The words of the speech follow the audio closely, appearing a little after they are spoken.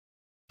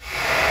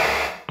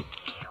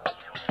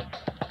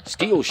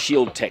Steel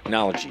Shield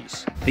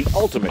Technologies, the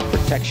ultimate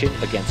protection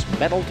against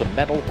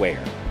metal-to-metal wear.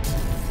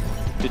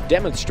 To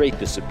demonstrate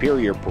the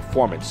superior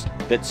performance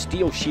that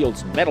Steel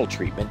Shield's metal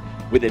treatment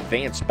with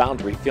advanced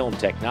boundary film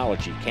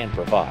technology can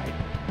provide,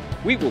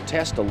 we will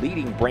test a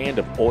leading brand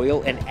of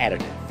oil and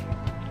additive.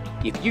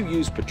 If you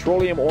use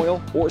petroleum oil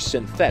or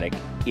synthetic,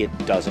 it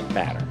doesn't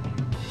matter.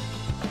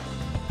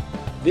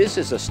 This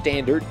is a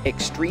standard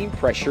extreme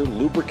pressure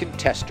lubricant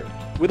tester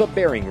with a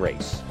bearing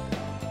race,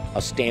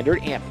 a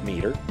standard amp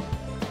meter,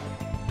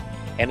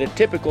 and a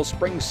typical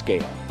spring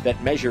scale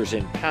that measures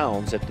in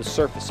pounds at the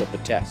surface of the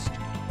test.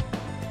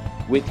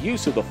 With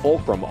use of the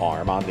fulcrum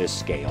arm on this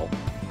scale,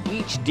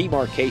 each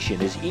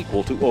demarcation is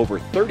equal to over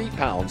 30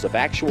 pounds of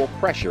actual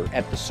pressure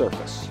at the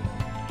surface.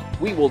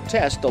 We will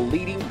test a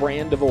leading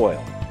brand of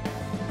oil.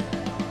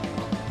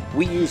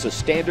 We use a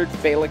standard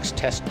Phalanx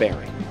test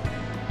bearing.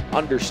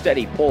 Under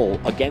steady pull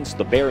against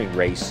the bearing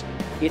race,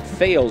 it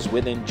fails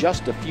within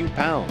just a few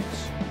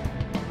pounds.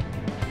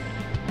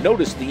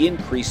 Notice the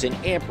increase in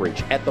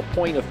amperage at the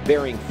point of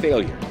bearing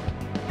failure.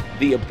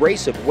 The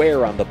abrasive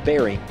wear on the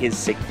bearing is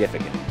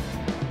significant.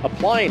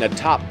 Applying a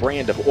top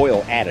brand of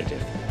oil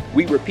additive,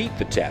 we repeat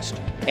the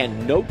test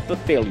and note the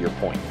failure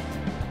point.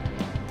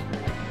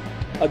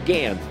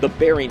 Again, the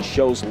bearing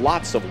shows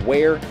lots of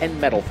wear and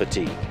metal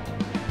fatigue.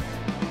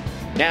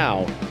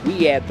 Now,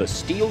 we add the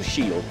Steel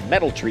Shield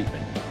metal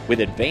treatment with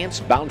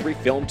advanced boundary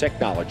film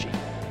technology.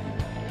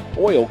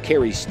 Oil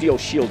carries Steel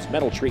Shield's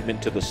metal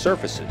treatment to the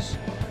surfaces.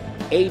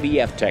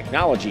 ABF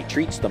technology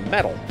treats the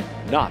metal,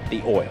 not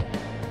the oil.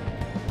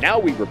 Now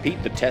we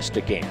repeat the test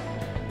again,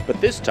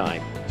 but this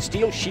time,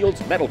 Steel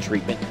Shield's metal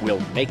treatment will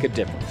make a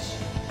difference.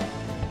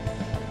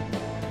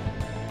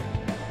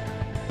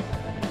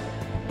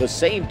 The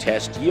same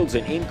test yields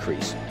an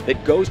increase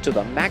that goes to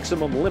the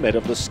maximum limit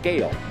of the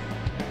scale.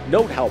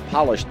 Note how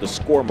polished the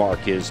score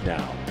mark is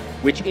now,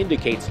 which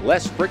indicates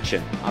less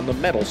friction on the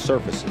metal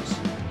surfaces.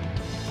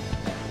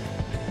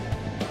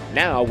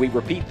 Now we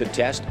repeat the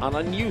test on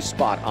a new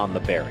spot on the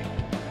bearing.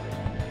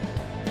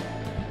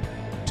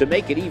 To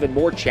make it even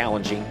more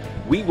challenging,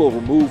 we will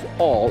remove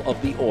all of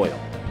the oil.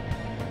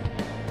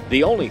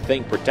 The only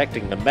thing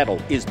protecting the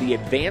metal is the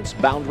advanced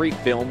boundary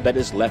film that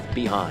is left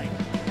behind.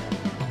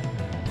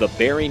 The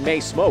bearing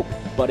may smoke,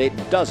 but it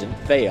doesn't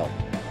fail.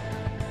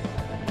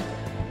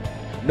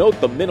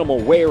 Note the minimal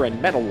wear and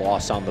metal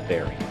loss on the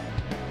bearing.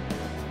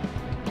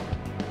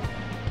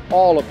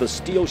 All of the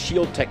Steel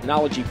Shield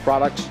technology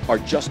products are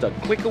just a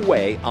click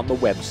away on the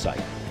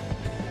website.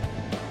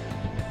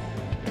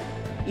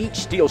 Each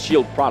Steel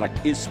Shield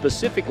product is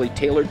specifically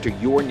tailored to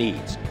your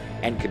needs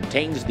and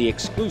contains the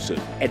exclusive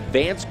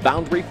advanced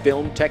boundary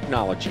film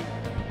technology.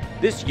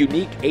 This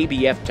unique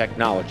ABF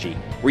technology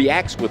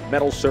reacts with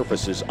metal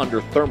surfaces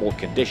under thermal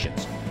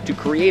conditions to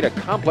create a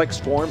complex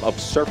form of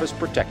surface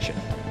protection.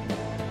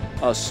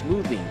 A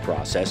smoothing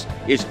process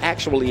is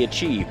actually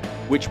achieved,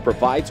 which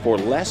provides for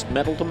less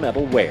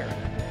metal-to-metal wear.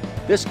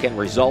 This can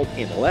result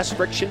in less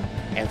friction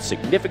and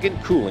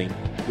significant cooling,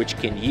 which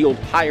can yield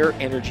higher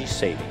energy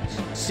savings.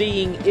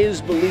 Seeing is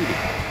believing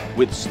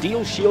with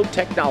Steel Shield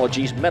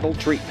Technology's metal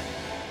treatment.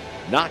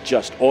 Not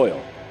just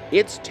oil,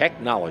 it's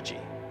technology.